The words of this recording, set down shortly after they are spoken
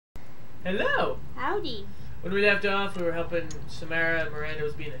Hello! Howdy. When we left off, we were helping Samara, and Miranda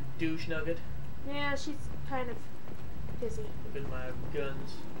was being a douche nugget. Yeah, she's kind of busy. Look at my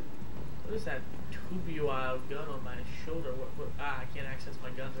guns. What is that tubular gun on my shoulder? I can't access my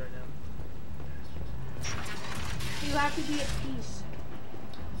guns right now. You have to be at peace.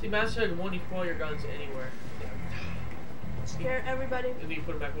 See, Master Sword won't equal your guns anywhere. Scare everybody. And then you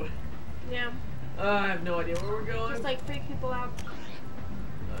put them back away. Yeah. I have no idea where we're going. Just like freak people out.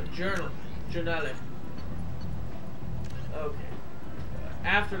 Journal. Journale. Okay.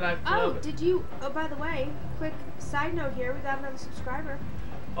 Afterlife Club. Oh, did you... Oh, by the way, quick side note here. We got another subscriber.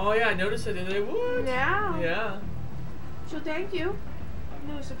 Oh, yeah, I noticed it the other day. What? Yeah. Yeah. So thank you.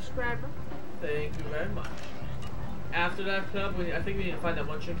 New subscriber. Thank you very much. Afterlife Club, I think we need to find that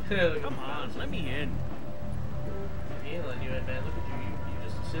one chick. Come on, let me in. He ain't letting you in, man. Look at you. You're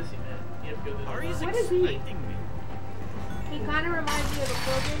just a sissy, man. You have to go to the Ari's What is he? expecting me. He kind of reminds me of a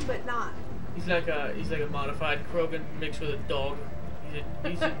Krogan, but not. He's like a modified Krogan mixed with a dog.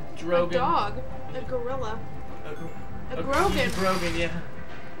 He's a Drogan. A dog? A gorilla? A Grogan. He's a Grogan, yeah.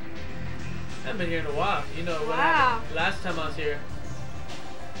 I haven't been here in a while. You know what happened last time I was here.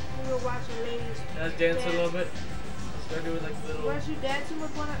 We were watching ladies. I was dancing a little bit. I started doing like a little... Was you dancing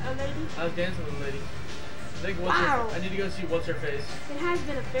with a lady? I was dancing with a lady. I think I need to go see what's her face. It has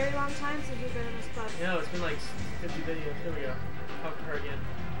been a very long time since we've been in this club. Yeah, it's been like 50 videos. Here we go. Talk to her again.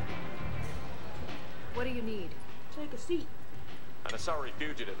 What do you need? Take a seat. An Asari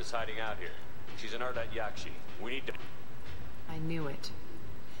fugitive is hiding out here. She's an Ardat Yakshi. We need to... I knew it.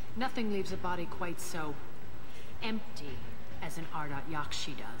 Nothing leaves a body quite so empty as an Ardat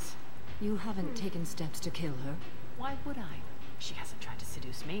Yakshi does. You haven't taken steps to kill her? Why would I? She hasn't tried to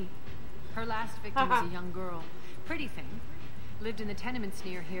seduce me. Her last victim was a young girl. Pretty thing. Lived in the tenements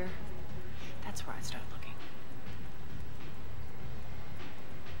near here. That's where I started looking.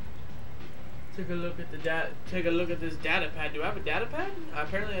 Take a look at the Take a look at this data pad. Do I have a data pad?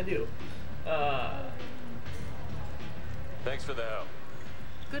 Apparently I do. Thanks for the help.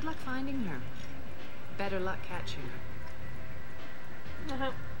 Good luck finding her. Better luck catching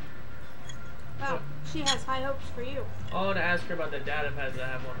her. Oh, she has high hopes for you. I want to ask her about the data pads that I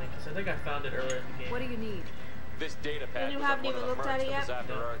have on me, because I think I found it earlier in the game. What do you need? This data pad you was haven't on one even of the looked at mercs it that was yet?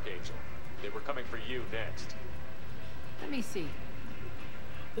 after No. Archangel. They were coming for you next. Let me see.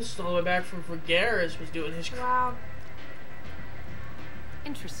 This is all the way back from Garrus was doing his... Wow.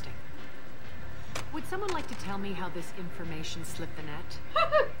 Interesting. Would someone like to tell me how this information slipped the net?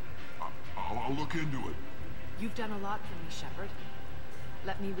 I'll look into it. You've done a lot for me, Shepard.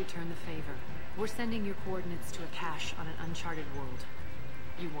 Let me return the favor. We're sending your coordinates to a cache on an uncharted world.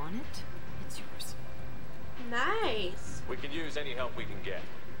 You want it? It's yours. Nice. We can use any help we can get.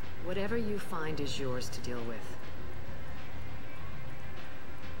 Whatever you find is yours to deal with.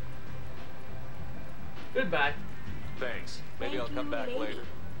 Goodbye. Thanks. Maybe I'll come back later.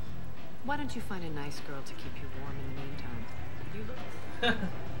 Why don't you find a nice girl to keep you warm in the meantime? You look...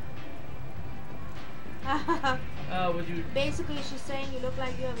 Would you... Basically, she's saying you look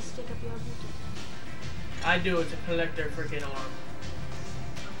like you have a stick up your booty. I do. It's a collector freaking arm.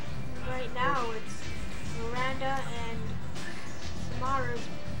 Right now, it's Miranda and Samara's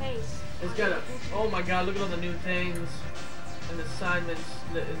face. It's got a... Oh my god, look at all the new things. And the assignments...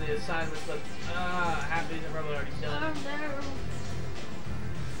 In the assignments, like... half of these I've probably already done. Oh no.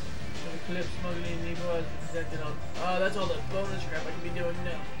 Clip smuggling Nebo has been protected on... Oh, that's all the bonus crap I can be doing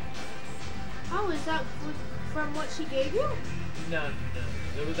now. Oh, is that from what she gave you? No.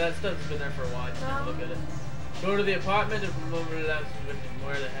 That stuff's been there for a while. Just don't look at it. Go to the apartment and remember the last victim.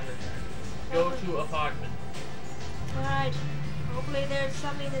 Where the hell is that? Go to apartment. Alright. Hopefully there's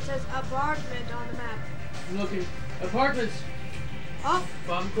something that says apartment on the map. I'm looking. Apartments! Oh,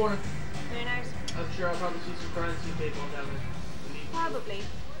 Bottom corner. very nice. I'm sure I'll probably see some crime scene people down there. Probably.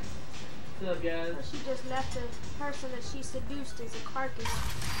 What's up, guys? But she just left the person that she seduced as a carcass.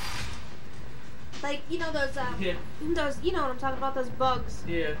 Like, you know those, Yeah. those, you know what I'm talking about, those bugs.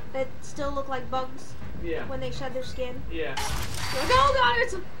 Yeah. That still look like bugs Yeah. when they shed their skin. Yeah. Like, oh god,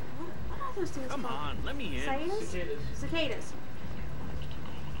 it's a... What are those things Come called? on, let me in. Cicadas? Cicadas. Cicadas.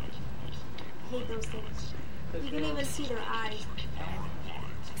 I hate those things. You can even see their eyes.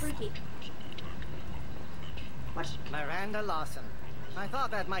 It's freaky. What? Miranda Lawson. I thought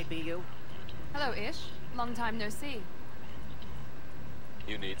that might be you. Hello, Ish. Long time no see.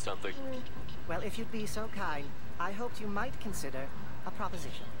 You need something? Well, if you'd be so kind, I hoped you might consider a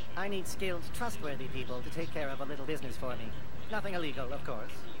proposition. I need skilled, trustworthy people to take care of a little business for me. Nothing illegal, of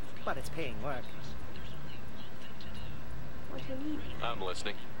course, but it's paying work. What do you need? I'm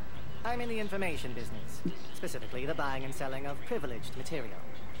listening. I'm in the information business, specifically the buying and selling of privileged material.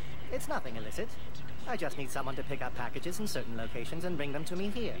 It's nothing illicit. I just need someone to pick up packages in certain locations and bring them to me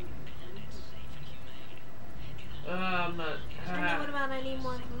here. I'm not... And then what about I need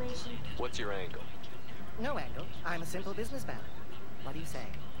more information? What's your angle? No angle. I'm a simple businessman. What do you say?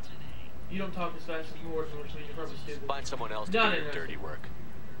 You don't talk as fast as Morton, which means you're probably stupid. Find someone else to Not do your interested. dirty work.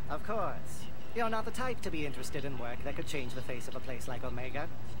 Of course. You're not the type to be interested in work that could change the face of a place like Omega.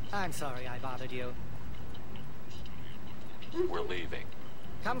 I'm sorry I bothered you. We're leaving.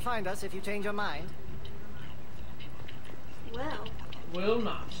 Come find us if you change your mind. Well, Will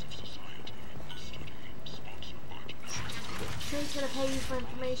not. so he's gonna pay you for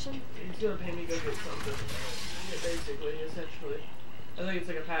information. He's gonna pay me to go get something. Basically, essentially. I think it's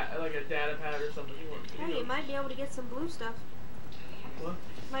like a data pad or something. Hey, you might be able to get some blue stuff. What?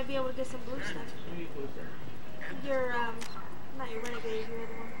 Might be able to get some blue stuff. What do you blue stuff? Your, not your renegade, your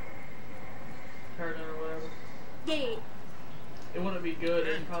other one. Paragon or whatever. Yeah. It wouldn't be good.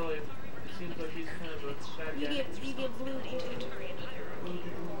 It's probably. It seems like he's kind of a bad You guy. get blue. Blue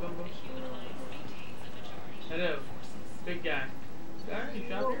chicken gumbo. Hello, big guy. Did I already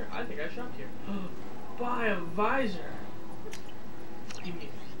shop here? I think I shopped here. Buy a visor. Give me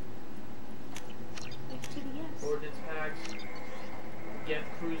Next to the yes. ordnance packs. Get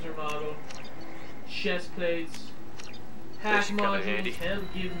cruiser model. Chest plates. Hack Fishing kinda modules. handy. Hell,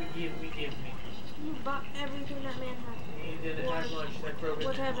 give me. You bought everything that man had. He didn't Or have much. That Krogan.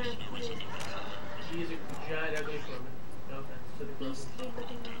 whatever he is. He's a giant ugly Krogan. No offense to the He's Krogan. good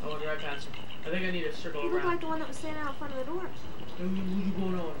looking I man. went right past him. I think I need to circle He looked around. like the one that was standing out in front of the door. What you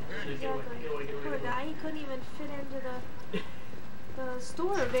going on? Get away, Exactly. get away, get away. Poor Get away. guy, he couldn't even fit into the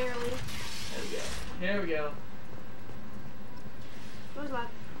store barely. There we go. There we go. Door's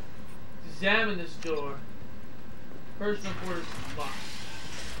locked. Examine this door. Personal quarters locked.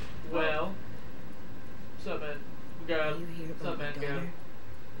 Well. What's up, man? Girl. Are you here What's about up, my man? Girl. daughter?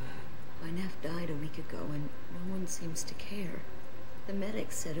 My nephew died a week ago and no one seems to care. The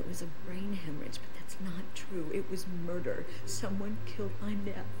medics said it was a brain hemorrhage, but that's not true. It was murder. Someone killed my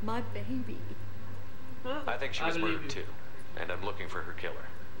nephew, my baby. Oh. I think she I was believe murdered you. too, and I'm looking for her killer.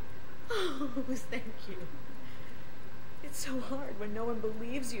 Oh, thank you. It's so hard when no one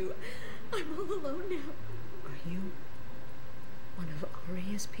believes you. I'm all alone now. Are you one of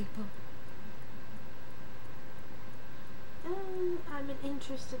Aria's people? I'm an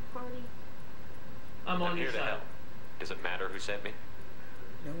interested party. I'm on I'm your here to side. help. Does it matter who sent me?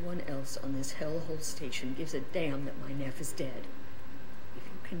 No one else on this hellhole station gives a damn that my nephew is dead. If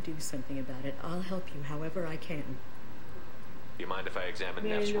you can do something about it, I'll help you however I can. You mind if I examine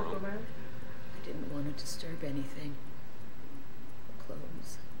Man, Neff's you room? look around. I didn't want to disturb anything. Her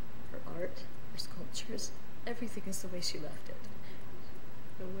clothes, her art, her sculptures, everything is the way she left it.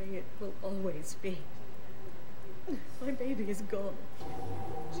 The way it will always be. My baby is gone.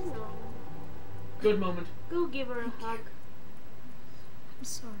 No. Good moment. Go give her a hug. I'm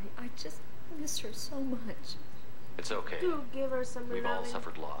sorry, I just miss her so much. It's okay. Go give her some We've all loving.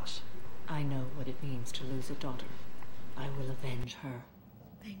 suffered loss. I know what it means to lose a daughter. I will avenge her.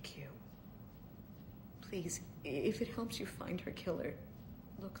 Thank you. Please, if it helps you find her killer,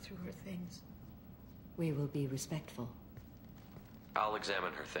 look through her things. We will be respectful. I'll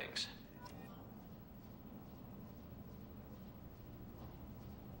examine her things.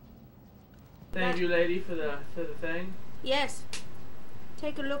 Thank you, lady, for the thing. Yes.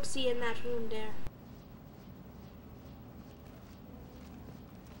 Take a look-see in that room there.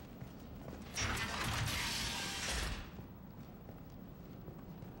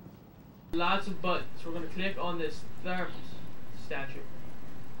 Lots of buttons. We're gonna click on this thermos statue.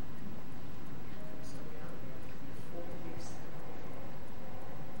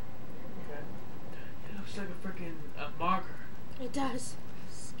 Okay. It looks like a freaking marker. It does.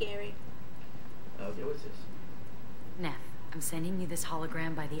 Scary. Okay, what's this? Neff, I'm sending you this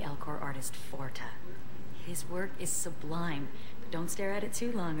hologram by the Elcor artist Forta. His work is sublime, but don't stare at it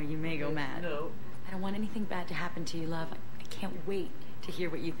too long or you may go mad. No. I don't want anything bad to happen to you, love. I can't wait to hear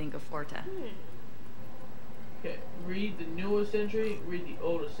what you think of Forta. Okay, read the newest entry, read the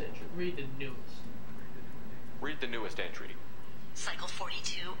oldest entry. Read the newest. Read the newest entry. Cycle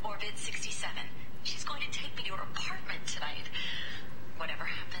 42, orbit 67. She's going to take me to her apartment tonight. Whatever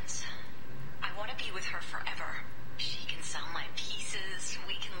happens, I want to be with her forever. She can sell my pieces.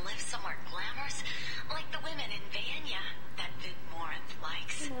 We can live somewhere glamorous, like the women in Vanya that Vid Morinth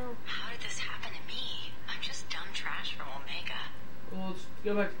likes. No. How did this happen to me? I'm just dumb trash from Omega. Well, let's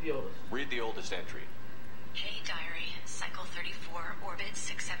go back to the oldest. Read the oldest entry. Hey, diary. Cycle 34, orbit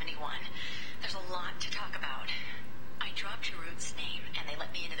 671. There's a lot to talk about. I dropped Jarut's name, and they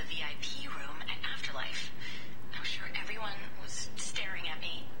let me into the VIP room at Afterlife. I'm sure everyone was staring at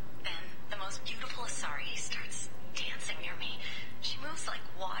me. Then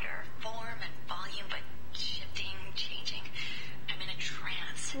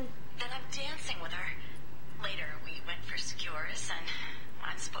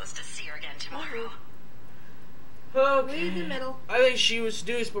true. Okay. Read the middle. I think she was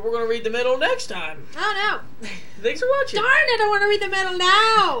seduced, but we're going to read the middle next time. Oh no. Thanks for watching. Darn it, I want to read the middle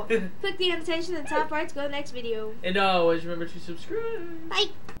now. Click the annotation in the top right to go to the next video. And always remember to subscribe. Bye.